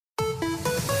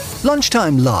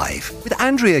Lunchtime Live with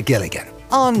Andrea Gilligan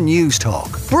on News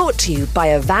Talk. Brought to you by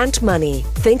Avant Money.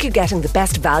 Think you're getting the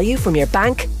best value from your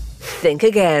bank? Think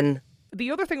again.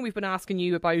 The other thing we've been asking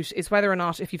you about is whether or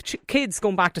not, if you've kids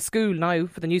going back to school now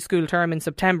for the new school term in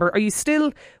September, are you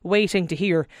still waiting to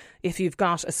hear if you've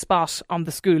got a spot on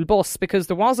the school bus? Because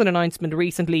there was an announcement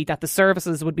recently that the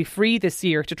services would be free this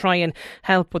year to try and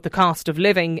help with the cost of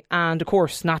living. And of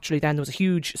course, naturally then there was a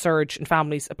huge surge in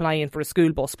families applying for a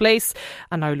school bus place.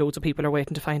 And now loads of people are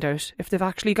waiting to find out if they've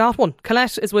actually got one.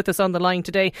 Colette is with us on the line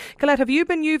today. Colette, have you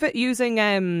been using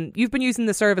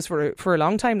the service for a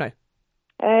long time now?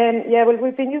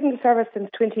 We've been using the service since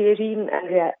 2018,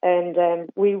 Andrea, and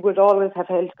we would always have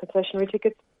held concessionary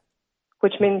tickets,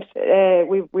 which meant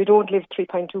we don't live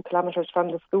 3.2 kilometres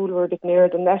from the school. We're a bit nearer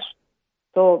than that.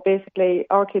 So basically,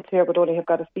 our kids here would only have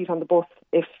got a seat on the bus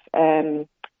if the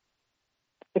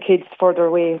kids further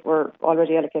away were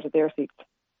already allocated their seats.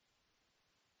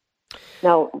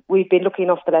 Now, we've been lucky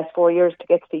enough the last 4 years to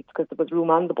get seats because there was room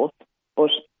on the bus,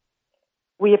 but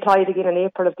we applied again in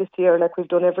April of this year like we've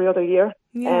done every other year.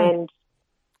 Yeah. And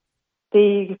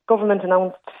the government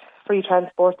announced free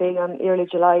transport day on early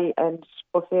July, and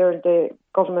the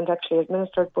government actually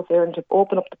administered Bus Éireann to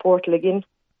open up the portal again,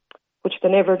 which they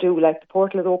never do. Like, the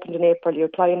portal is opened in April, you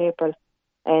apply in April,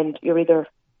 and you're either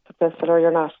successful or you're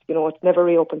not. You know, it's never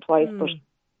reopened twice. But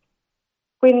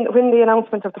when the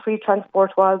announcement of the free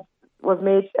transport was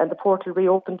made and the portal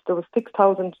reopened, there was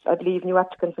 6,000, I believe, new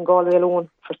applicants in Galway alone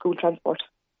for school transport.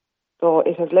 So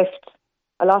it has left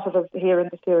a lot of us here in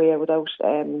this area without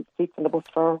seats on the bus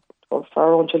for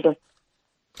our own children.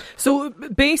 So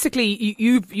basically,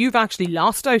 you've actually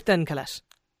lost out then, Colette?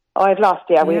 I've lost,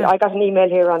 yeah. I got an email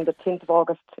here on the 10th of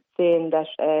August saying that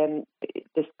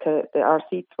our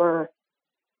seats were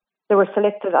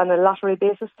selected on a lottery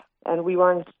basis, and we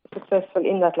weren't successful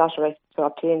in that lottery to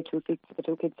obtain 2 seats for the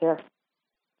 2 kids here.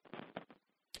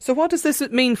 So what does this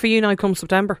mean for you now come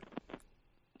September?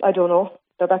 I don't know.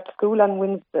 They're back to school on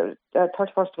Wednesday,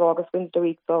 31st of August, Wednesday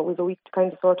week, so we've a week to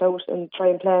kind of sort out and try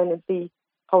and plan and see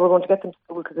how we're going to get them to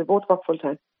school, because they both work full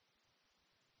time.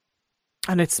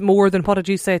 And it's more than, what did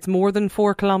you say, it's more than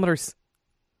 4 kilometres?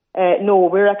 No,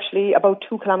 we're actually about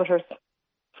 2 kilometres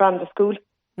from the school.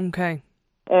 Okay.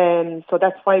 So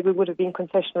that's why we would have been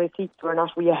concessionary seats.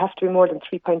 We have to be more than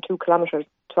 3.2 kilometres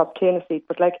to obtain a seat.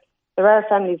 But like, there are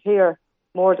families here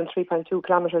more than 3.2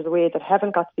 kilometres away that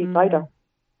haven't got seats either.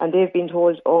 And they've been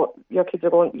told, oh, your kids are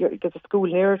going, there's a school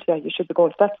nearer to you, you should be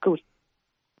going to that school.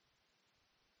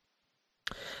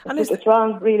 And it's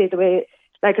wrong, really, the way,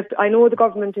 like, I know the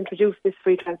government introduced this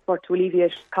free transport to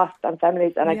alleviate costs on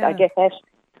families, and I get that,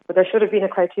 but there should have been a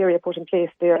criteria put in place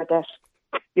there that,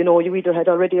 you know, you either had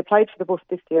already applied for the bus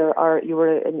this year, or you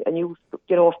were a new,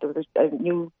 you know, if there was a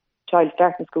new child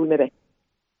starting school maybe.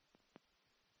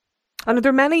 And are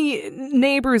there many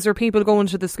neighbours or people going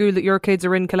to the school that your kids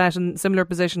are in, Colette, in similar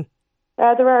position?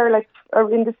 There are, like,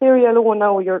 in this area alone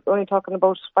now, you're only talking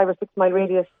about 5 or 6 mile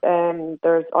radius.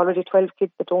 There's already 12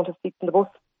 kids that don't have seats in the bus,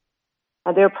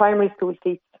 and they're primary school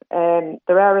seats. There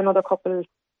are another couple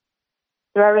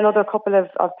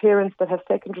of parents that have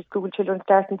secondary school children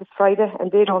starting this Friday,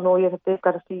 and they don't know yet if they've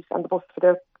got a seat on the bus for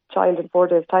their child in 4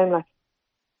 days' time. Like.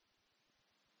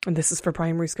 And this is for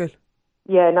primary school?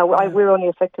 Yeah, now we're only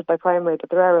affected by primary, but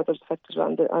there are others affected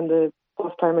on the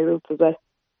post-primary routes as well.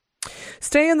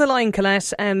 Stay on the line,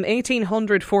 Colette.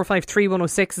 1800 453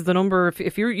 106 is the number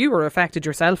if you were affected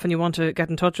yourself and you want to get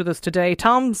in touch with us today.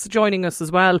 Tom's joining us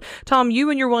as well. Tom,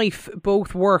 you and your wife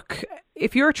both work.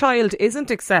 If your child isn't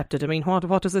accepted, I mean,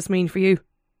 what does this mean for you?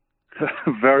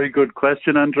 Very good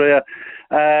question, Andrea.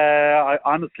 I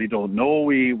honestly don't know.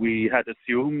 We had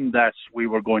assumed that we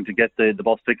were going to get the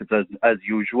bus tickets as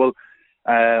usual.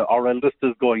 Our eldest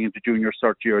is going into junior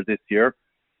cert year this year.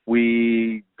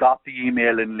 We got the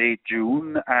email in late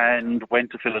June and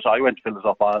went to fill it. I went to fill it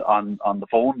up on the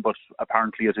phone, but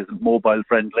apparently it isn't mobile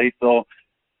friendly. So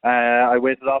I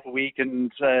waited off a week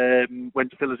and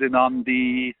went to fill it in on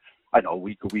a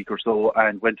week or so,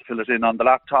 and went to fill it in on the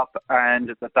laptop. And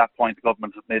at that point, the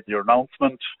government had made their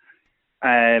announcement.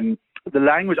 The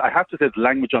language, I have to say, the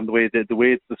language on the way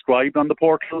it's described on the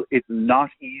portal is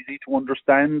not easy to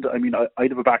understand. I mean, I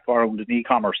have a background in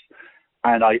e-commerce,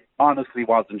 and I honestly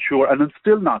wasn't sure, and I'm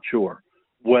still not sure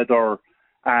whether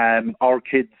our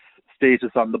kids'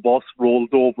 status on the bus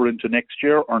rolled over into next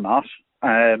year or not.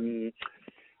 It's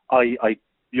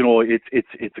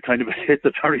a kind of it's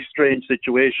a very strange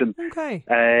situation. Okay.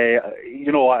 I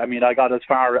mean, I got as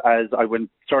far as I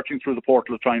went searching through the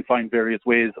portal to try and find various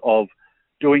ways of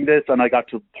doing this, and I got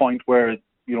to the point where,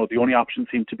 the only option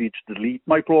seemed to be to delete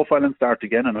my profile and start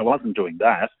again, and I wasn't doing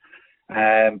that.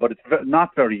 but it's not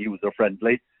very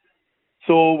user-friendly.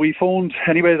 So we phoned,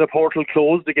 anyway, the portal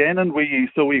closed again, and we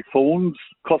phoned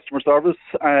customer service,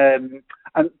 and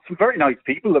some very nice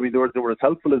people. I mean, they were as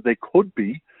helpful as they could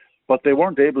be, but they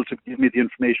weren't able to give me the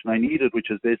information I needed, which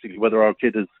is basically whether our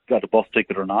kid has got a bus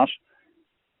ticket or not.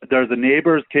 There's a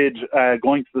neighbour's kid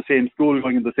going to the same school,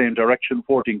 going in the same direction,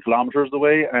 14 kilometres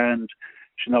away, and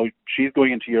she's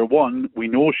going into year 1. We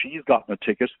know she's gotten a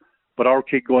ticket, but our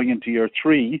kid going into year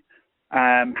 3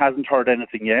 hasn't heard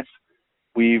anything yet.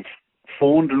 We've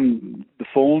phoned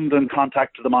and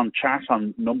contacted them on chat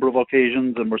on a number of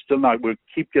occasions, and we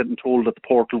keep getting told that the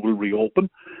portal will reopen,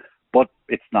 but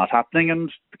it's not happening,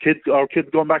 and our kids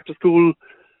going back to school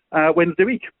Wednesday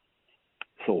week.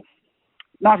 So,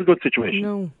 not a good situation.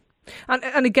 No.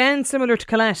 And again, similar to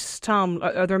Colette, Tom,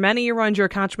 are there many around your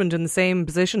catchment in the same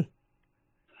position?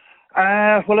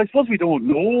 Well, I suppose we don't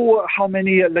know how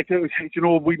many,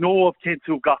 we know of kids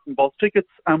who've gotten bus tickets,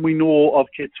 and we know of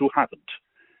kids who haven't.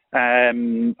 I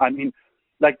mean,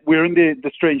 we're in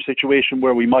the strange situation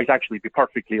where we might actually be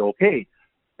perfectly okay,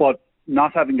 but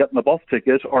not having gotten a bus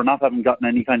ticket or not having gotten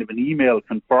any kind of an email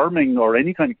confirming or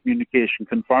any kind of communication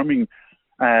confirming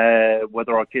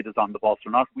whether our kid is on the bus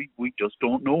or not, we just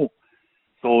don't know.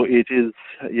 So it is,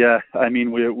 I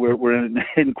mean, we're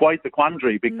in quite the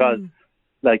quandary because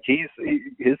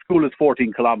his school is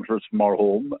 14 kilometres from our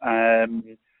home.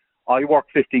 I work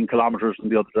 15 kilometres in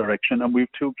the other direction, and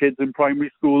we've 2 kids in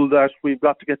primary school that we've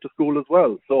got to get to school as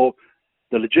well. So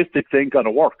the logistics ain't going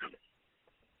to work.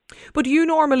 But you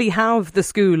normally have the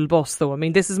school bus, though. I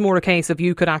mean, this is more a case of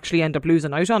you could actually end up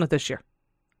losing out on it this year.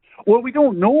 Well, we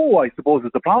don't know, I suppose,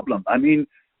 is the problem. I mean,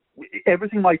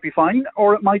 everything might be fine,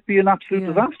 or it might be an absolute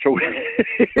disaster.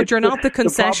 But you're not the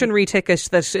concessionary ticket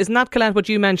that, isn't that, Colette, what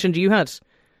you mentioned you had?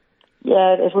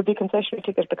 Yeah, it would be concessionary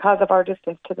ticket because of our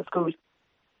distance to the school.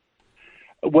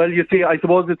 Well, you see, I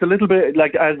suppose it's a little bit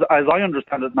as I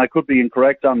understand it, and I could be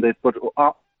incorrect on this, but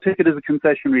our ticket is a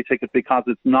concessionary ticket because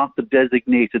it's not the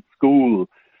designated school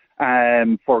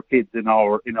for kids in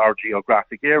our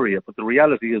geographic area. But the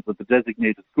reality is that the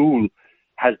designated school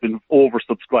has been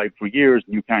oversubscribed for years,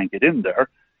 and you can't get in there,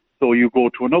 so you go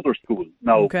to another school.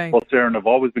 Now, Bus Éireann have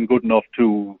always been good enough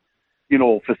to,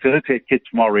 facilitate kids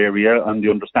from our area, and the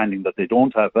understanding that they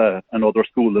don't have another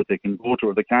school that they can go to,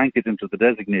 or they can't get into the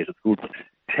designated school.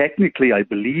 Technically, I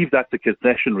believe that's a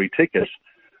concessionary ticket,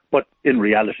 but in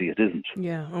reality it isn't.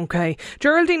 Yeah, okay.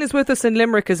 Geraldine is with us in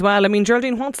Limerick as well. I mean,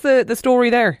 Geraldine, what's the story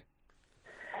there?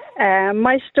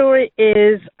 My story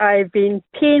is I've been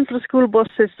paying for the school bus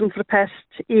system for the past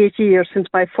 8 years since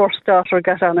my first daughter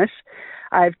got on it.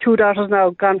 I have 2 daughters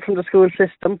now gone from the school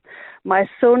system. My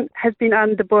son has been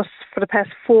on the bus for the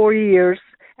past 4 years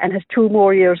and has 2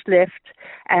 more years left.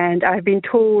 And I've been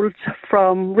told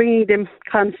from ringing them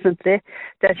constantly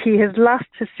that he has lost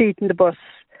his seat in the bus.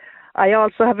 I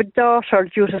also have a daughter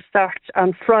due to start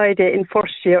on Friday in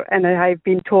first year, and I've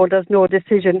been told there's no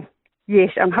decision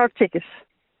yet on her ticket.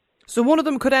 So one of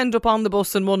them could end up on the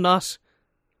bus and one not?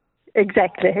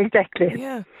 Exactly.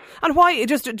 Yeah. And why?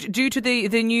 Just due to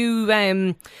the new,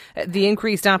 the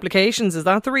increased applications, is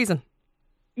that the reason?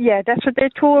 Yeah, that's what they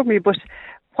told me, but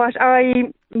what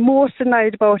I'm most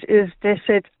annoyed about is they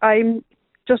said I'm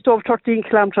just over 13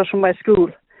 kilometres from my school.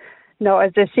 Now,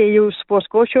 as they say, you're supposed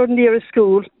to go to your nearest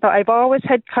school. Now, I've always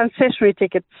had concessionary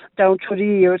tickets down through the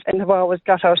years and have always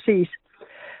got our seat.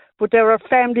 But there are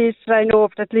families that I know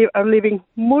of that are living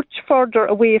much further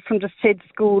away from the said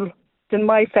school than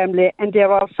my family, and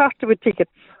they're all sorted with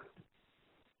tickets.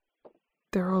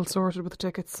 They're all sorted with the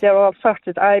tickets? They're all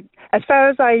sorted. As far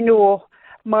as I know,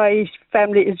 my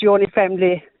family is the only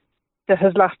family that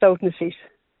has lost out in the seat.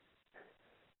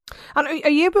 And are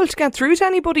you able to get through to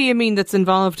anybody, I mean, that's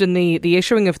involved in the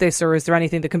issuing of this, or is there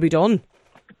anything that can be done?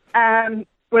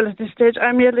 Well, at this stage,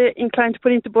 I'm really inclined to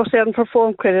put into Bus Éireann for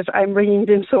phone credit. I'm ringing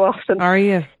them so often. Are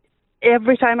you?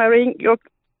 Every time I ring, you're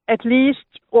at least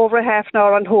over a half an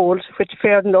hour on hold, which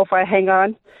fair enough, I hang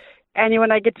on.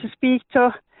 Anyone I get to speak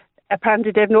to,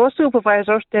 apparently they've no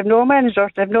supervisor, they've no manager,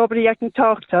 they've nobody I can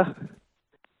talk to.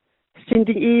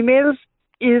 Sending emails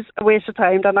is a waste of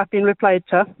time. They're not being replied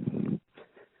to.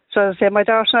 So as I say, my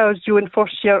daughter now is due in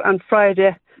first year on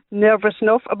Friday, nervous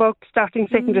enough about starting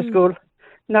secondary school.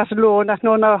 Not alone, not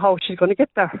knowing how she's going to get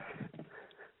there.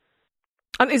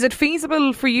 And is it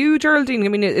feasible for you, Geraldine? I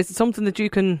mean, is it something that you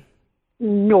can...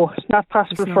 No, it's not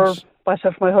possible for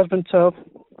myself and my husband to.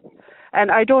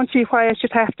 And I don't see why I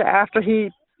should have to, after he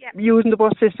using the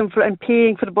bus system and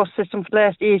paying for the bus system for the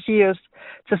last 8 years,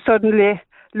 to suddenly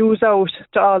lose out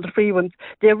to all the free ones.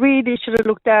 They really should have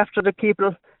looked after the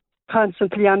people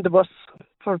constantly on the bus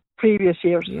for previous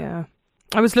years. Yeah.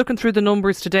 I was looking through the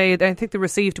numbers today. I think they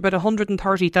received about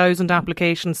 130,000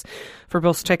 applications for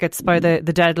bus tickets by the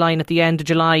deadline at the end of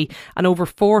July, and over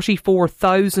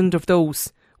 44,000 of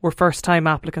those were first-time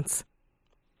applicants.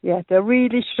 Yeah, they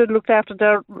really should have looked after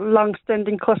their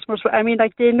long-standing customers. I mean,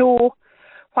 like, they know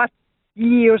what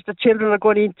years the children are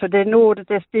going into. They know that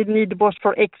they still need the bus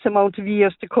for X amount of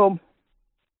years to come.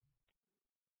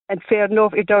 And fair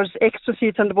enough, if there's extra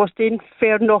seats on the bus, then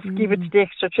fair enough, give it to the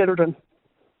extra children.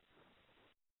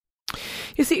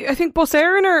 You see, I think Bus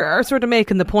Éireann are sort of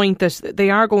making the point that they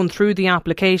are going through the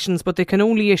applications, but they can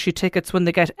only issue tickets when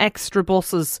they get extra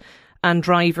buses and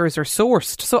drivers are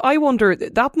sourced. So I wonder,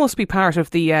 that must be part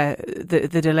of the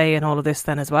delay in all of this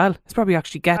then as well. It's probably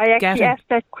actually I asked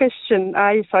that question.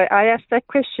 I asked that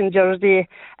question the other day,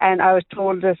 and I was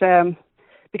told that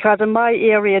because in my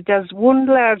area there's one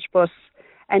large bus,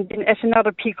 and then at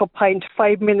another pick-up point,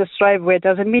 5 minutes drive away,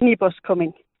 there's a minibus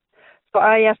coming. So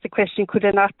I asked the question, could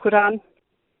they not put on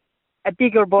a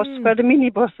bigger bus for the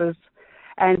minibuses?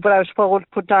 But I was told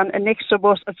put on an extra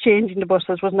bus or changing the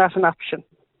buses was not an option.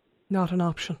 Not an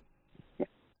option.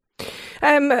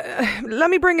 Let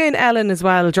me bring in Ellen as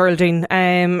well, Geraldine.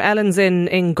 Ellen's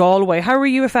in Galway. How were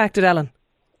you affected, Ellen?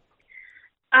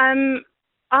 I've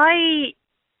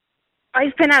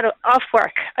been off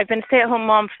work. I've been a stay-at-home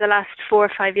mom for the last 4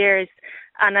 or 5 years,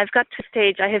 and I've got to a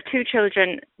stage. I have 2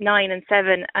 children, 9 and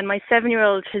 7, and my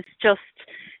 7-year-old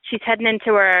she's heading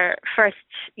into her first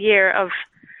year of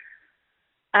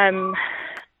the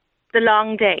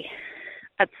long day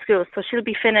at school, so she'll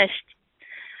be finished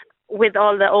with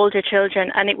all the older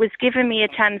children, and it was giving me a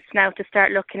chance now to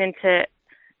start looking into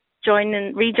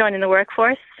rejoining the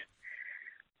workforce,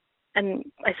 and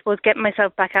I suppose getting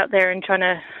myself back out there and trying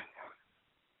to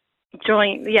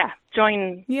join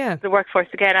the workforce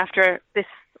again after this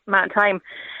amount of time.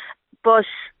 But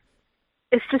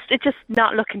it's just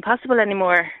not looking possible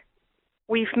anymore.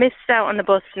 We've missed out on the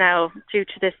bus now due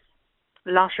to this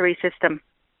lottery system,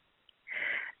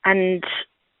 and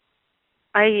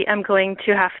I am going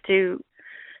to have to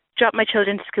drop my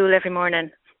children to school every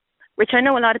morning, which I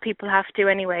know a lot of people have to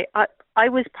anyway. I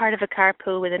was part of a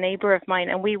carpool with a neighbour of mine,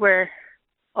 and we were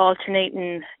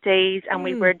alternating days, and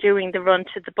we were doing the run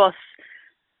to the bus,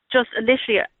 just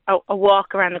literally a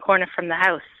walk around the corner from the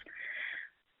house.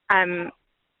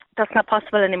 That's not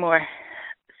possible anymore.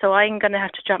 So I'm going to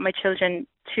have to drop my children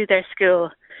to their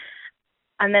school,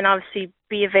 and then obviously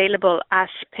be available at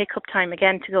pick-up time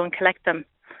again to go and collect them.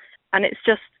 And it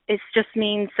just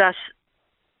means that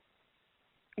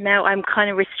now I'm kind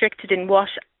of restricted in what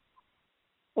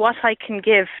I can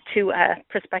give to a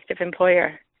prospective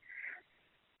employer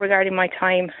regarding my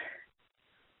time.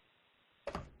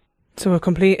 So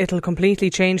it'll completely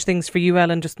change things for you,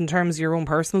 Ellen, just in terms of your own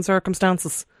personal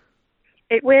circumstances.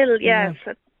 It will, yes,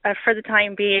 for the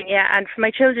time being, yeah. And for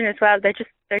my children as well, they're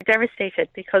devastated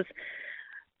because,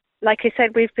 like I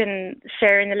said, we've been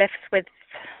sharing the lifts with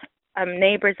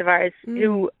neighbours of ours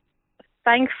who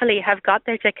thankfully have got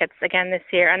their tickets again this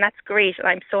year, and that's great.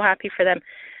 I'm so happy for them.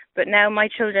 But now my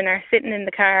children are sitting in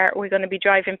the car. We're going to be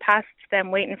driving past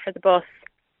them, waiting for the bus.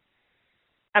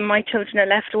 And my children are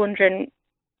left wondering,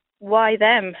 why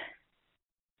them?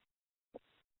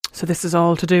 So this is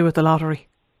all to do with the lottery.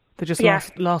 They just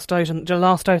lost out in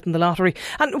the lottery.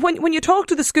 And when you talk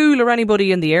to the school or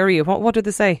anybody in the area, what did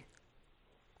they say?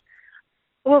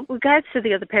 Well, with regards to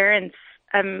the other parents,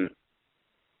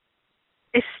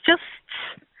 it's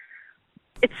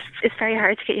very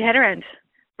hard to get your head around,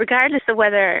 regardless of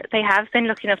whether they have been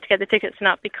lucky enough to get the tickets or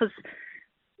not, because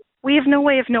we have no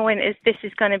way of knowing if this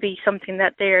is going to be something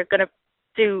that they're going to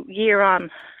do year on,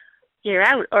 year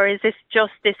out, or is this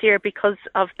just this year because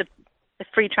of the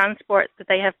free transport that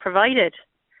they have provided.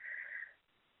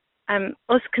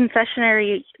 Us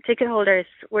concessionary ticket holders,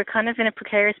 we're kind of in a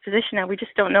precarious position now. We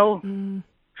just don't know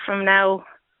from now.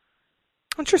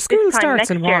 And your school starts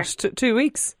in what, 2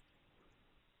 weeks?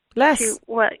 Less?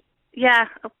 Yeah,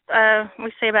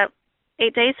 we say about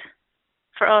 8 days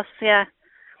for us, yeah.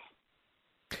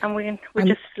 And we're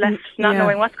just left not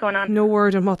knowing what's going on. No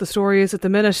word on what the story is at the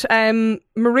minute.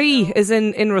 Marie is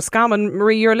in Roscommon.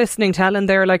 Marie, you're listening to Ellen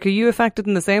there. Like, are you affected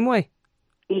in the same way?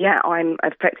 Yeah, I'm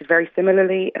affected very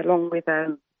similarly, along with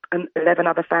 11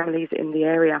 other families in the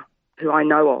area who I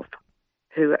know of,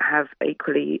 who have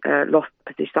equally lost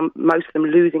position. Most of them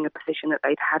losing a position that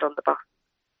they'd had on the bus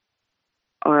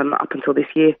up until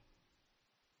this year.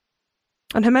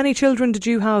 And how many children did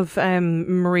you have,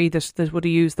 Marie, that would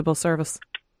have used the bus service?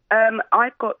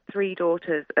 I've got 3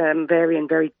 daughters, varying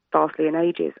very vastly in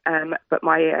ages, but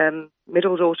my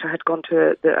middle daughter had gone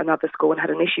to another school and had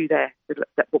an issue there,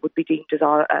 what would be deemed as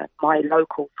my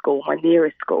local school, my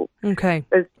nearest school. Okay.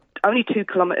 only 2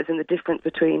 kilometres in the difference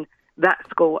between that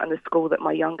school and the school that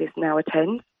my youngest now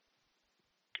attends.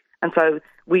 And so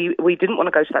we didn't want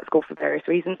to go to that school for various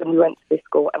reasons, and we went to this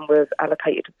school and was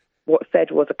allocated what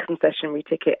said was a concessionary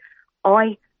ticket.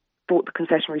 I thought the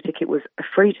concessionary ticket was a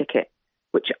free ticket,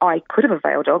 which I could have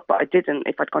availed of, but I didn't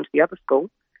if I'd gone to the other school.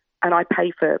 And I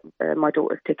pay for my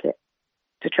daughter's ticket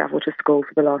to travel to school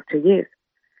for the last 2 years.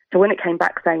 So when it came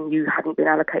back saying you hadn't been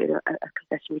allocated a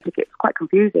concessionary ticket, it was quite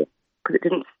confusing because it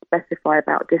didn't specify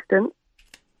about distance.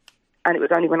 And it was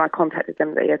only when I contacted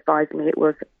them that they advised me it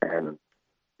was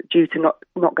due to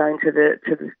not going to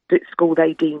the school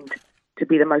they deemed to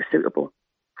be the most suitable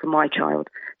for my child.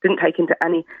 Didn't take into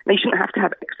any. They shouldn't have to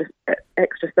have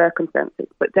extra circumstances,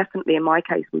 but definitely in my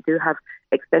case we do have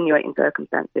extenuating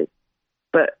circumstances.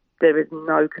 But there is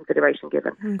no consideration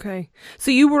given. Okay,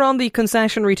 so you were on the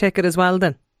concessionary ticket as well,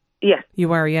 then? Yes. You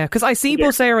were, yeah. Because I see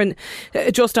Bus Éireann,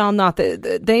 just on that,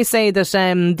 they say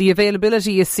that the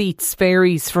availability of seats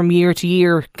varies from year to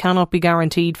year, cannot be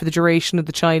guaranteed for the duration of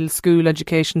the child's school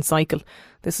education cycle.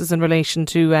 This is in relation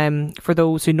to for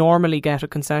those who normally get a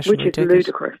concessionary ticket. Which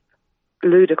is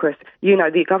ludicrous. You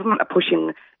know, the government are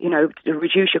pushing, to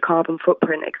reduce your carbon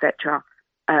footprint, etc.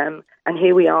 And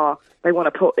here we are. They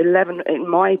want to put 11, in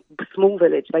my small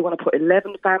village, they want to put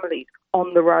 11 families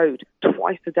on the road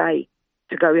twice a day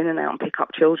to go in and out and pick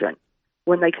up children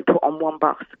when they could put on one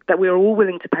bus that we're all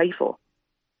willing to pay for.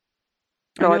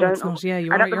 So I don't know. Yeah,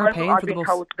 you're paying for the bus. I've been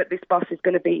told that this bus is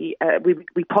going to be,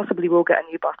 we possibly will get a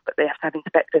new bus, but they have to have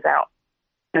inspectors out,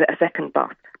 a second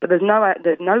bus. But there's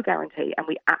no guarantee, and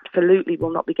we absolutely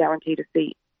will not be guaranteed a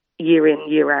seat year in,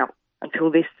 year out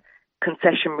until this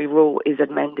concessionary rule is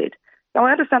amended. Now,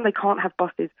 I understand they can't have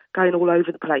buses going all over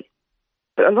the place,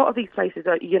 but a lot of these places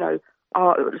are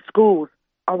schools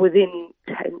are within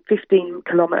 10, 15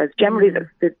 kilometres. Generally,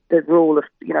 that's the rule of,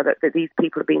 that these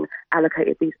people have been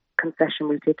allocated these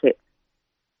concessionary tickets,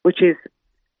 which is,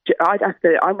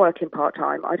 I'm working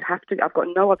part-time. I've got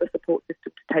no other support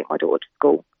system to take my daughter to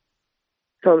school.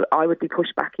 So I would be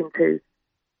pushed back into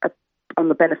on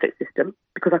the benefit system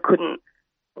because I couldn't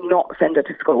not send her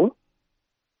to school.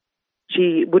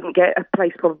 She wouldn't get a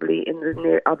place probably in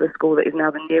the other school that is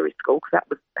now the nearest school because that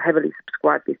was heavily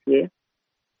subscribed this year.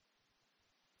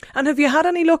 And have you had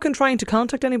any luck in trying to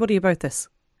contact anybody about this?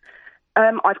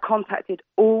 I've contacted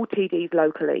all TDs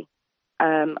locally.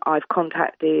 I've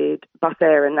contacted Bus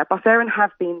Éireann. Now, Bus Éireann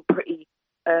have been pretty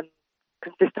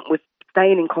consistent with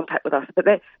staying in contact with us, but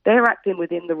they're acting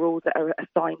within the rules that are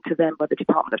assigned to them by the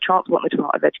Department of Transport and the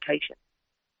Department of Education.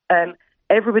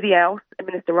 Everybody else,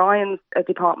 Minister Ryan's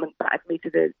department backed me to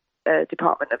the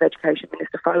Department of Education,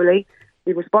 Minister Foley.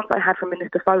 The response I had from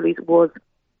Minister Foley was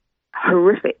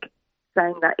horrific,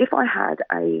 saying that if I had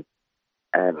a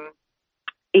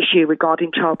issue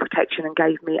regarding child protection and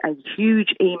gave me a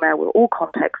huge email with all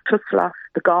context, TUSLA,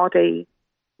 the Gardaí,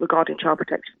 regarding child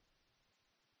protection.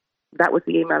 That was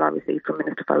the email I received from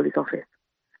Minister Foley's office.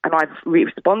 And I've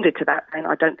responded to that saying,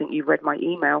 I don't think you've read my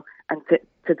email. And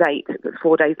to date,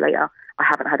 4 days later, I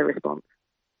haven't had a response.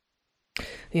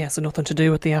 Yeah, so nothing to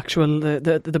do with the actual,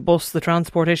 the bus, the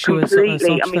transport issue. Completely. As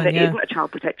such, there isn't a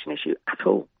child protection issue at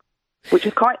all. Which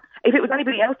is quite, if it was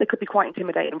anybody else, they could be quite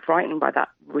intimidated and frightened by that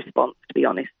response, to be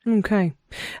honest. Okay.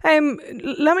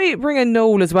 Let me bring in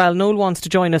Noel as well. Noel wants to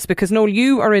join us because, Noel,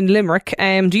 you are in Limerick.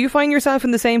 Do you find yourself in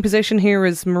the same position here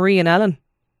as Marie and Ellen?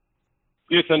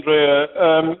 Yes, Andrea.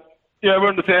 We're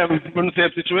in the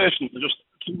same situation. Just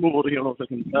move over here for a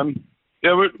second.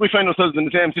 We find ourselves in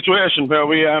the same situation where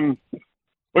we're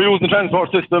using the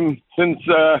transport system since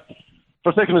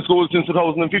for secondary school since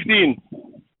 2015,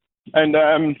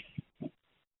 and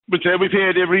we'd say we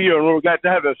paid every year and we're glad to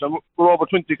have it, and we're over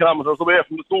 20 kilometres away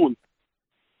from the school.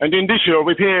 And then this year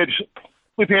we paid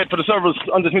for the service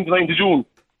on the 29th of June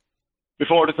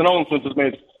before this announcement was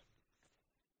made.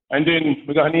 And then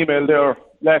we got an email there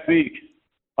last week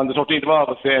on the 13th of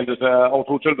August saying that our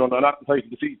 2 children are not entitled to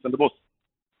the seats on the bus.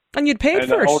 And you'd paid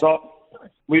for it?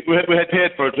 We had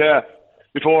paid for it, yeah,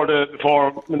 before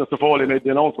Minister Foley made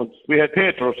the announcement. We had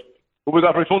paid for it. But we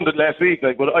got refunded last week,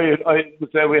 but I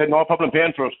would say we had no problem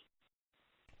paying for it.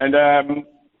 And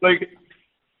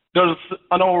there's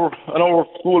on our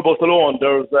school bus alone,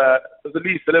 there's at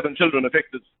least 11 children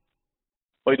affected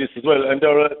by this as well, and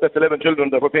that's 11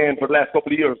 children that were paying for the last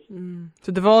couple of years.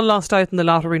 So they've all lost out in the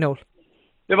lottery, Noel?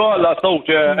 They've all lost out,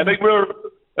 yeah. And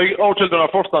our children are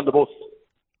first on the bus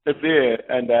every day,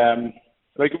 and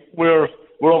we're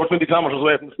over 20 kilometres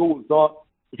away from the school, so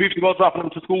if we have to go dropping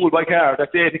them to school by car,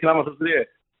 that's 80 kilometres a day.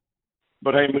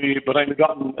 But we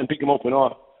got them and pick them up,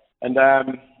 and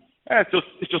it's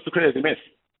just a crazy mess.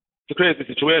 It's a crazy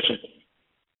situation.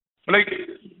 Like,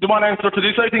 the one answer to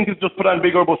this, I think, is just put on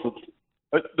bigger buses.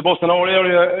 The bus in our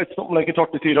area, it's something like a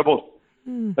 30-seater bus.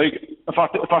 Like, a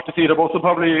 40-seater bus would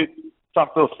probably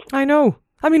stop us. I know.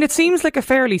 I mean, it seems like a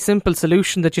fairly simple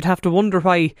solution that you'd have to wonder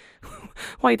why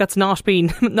that's not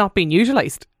being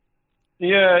utilised.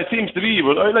 Yeah, it seems to be.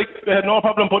 But they had no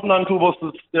problem putting on 2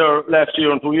 buses there last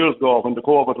year and 2 years ago when the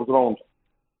COVID was around.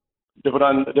 They put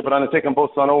on a second bus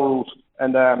on our route,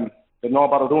 and they had no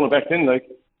bother doing it back then. Like,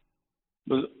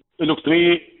 but it looks to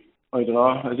me, I don't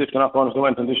know, as if they're not going if they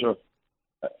went on this year.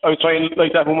 I was trying,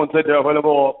 like that woman said there a while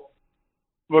ago,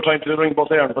 we're trying to ring Bus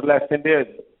Éireann for the last 10 days.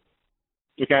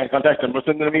 We can't contact them. We're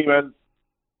sending them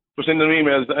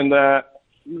emails and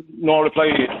no reply.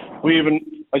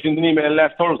 I sent an email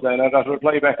last Thursday and I got a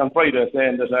reply back on Friday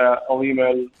saying that our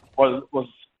email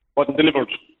wasn't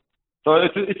delivered. So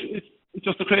it's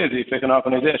just a crazy fucking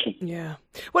organisation. Yeah.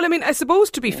 Well, I mean, I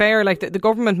suppose to be fair, like the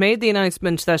government made the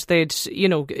announcement that they'd,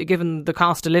 given the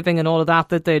cost of living and all of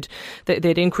that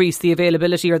they'd increase the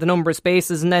availability or the number of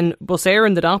spaces, and then Bus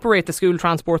Éireann that operate the school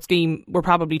transport scheme were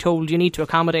probably told you need to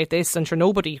accommodate this, and sure,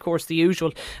 nobody, of course, the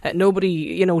usual,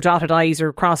 nobody, dotted I's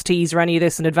or crossed T's or any of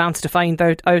this in advance to find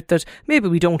out that maybe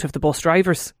we don't have the bus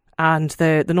drivers. And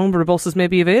the number of buses may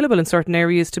be available in certain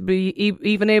areas to be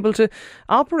even able to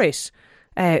operate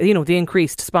the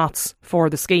increased spots for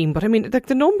the scheme. But I mean,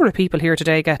 the number of people here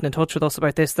today getting in touch with us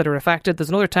about this that are affected. There's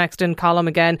another text in column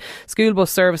again. School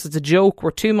bus service is a joke.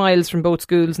 We're 2 miles from both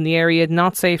schools in the area.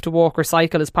 Not safe to walk or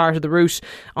cycle as part of the route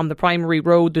on the primary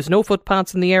road. There's no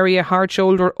footpaths in the area, hard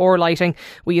shoulder or lighting.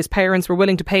 We as parents were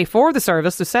willing to pay for the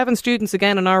service. There's 7 students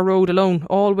again on our road alone,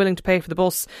 all willing to pay for the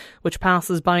bus which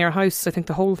passes by our house. I think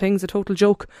the whole thing's a total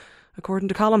joke, according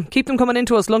to Colm. Keep them coming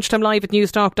into us.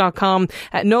 lunchtimelive@newstalk.com.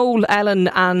 Noel, Ellen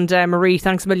and Marie,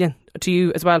 thanks a million to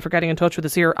you as well for getting in touch with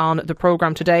us here on the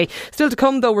programme today. Still to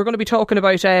come though, we're going to be talking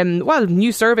about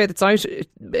new survey that's out.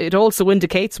 It also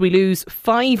indicates we lose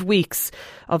 5 weeks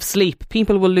of sleep.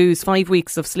 People will lose 5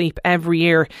 weeks of sleep every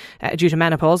year due to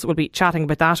menopause. We'll be chatting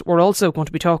about that. We're also going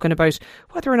to be talking about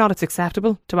whether or not it's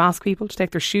acceptable to ask people to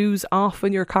take their shoes off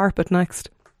on your carpet next.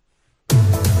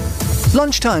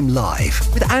 Lunchtime Live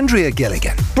with Andrea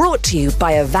Gilligan. Brought to you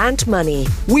by Avant Money.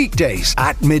 Weekdays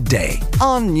at midday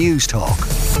on News Talk.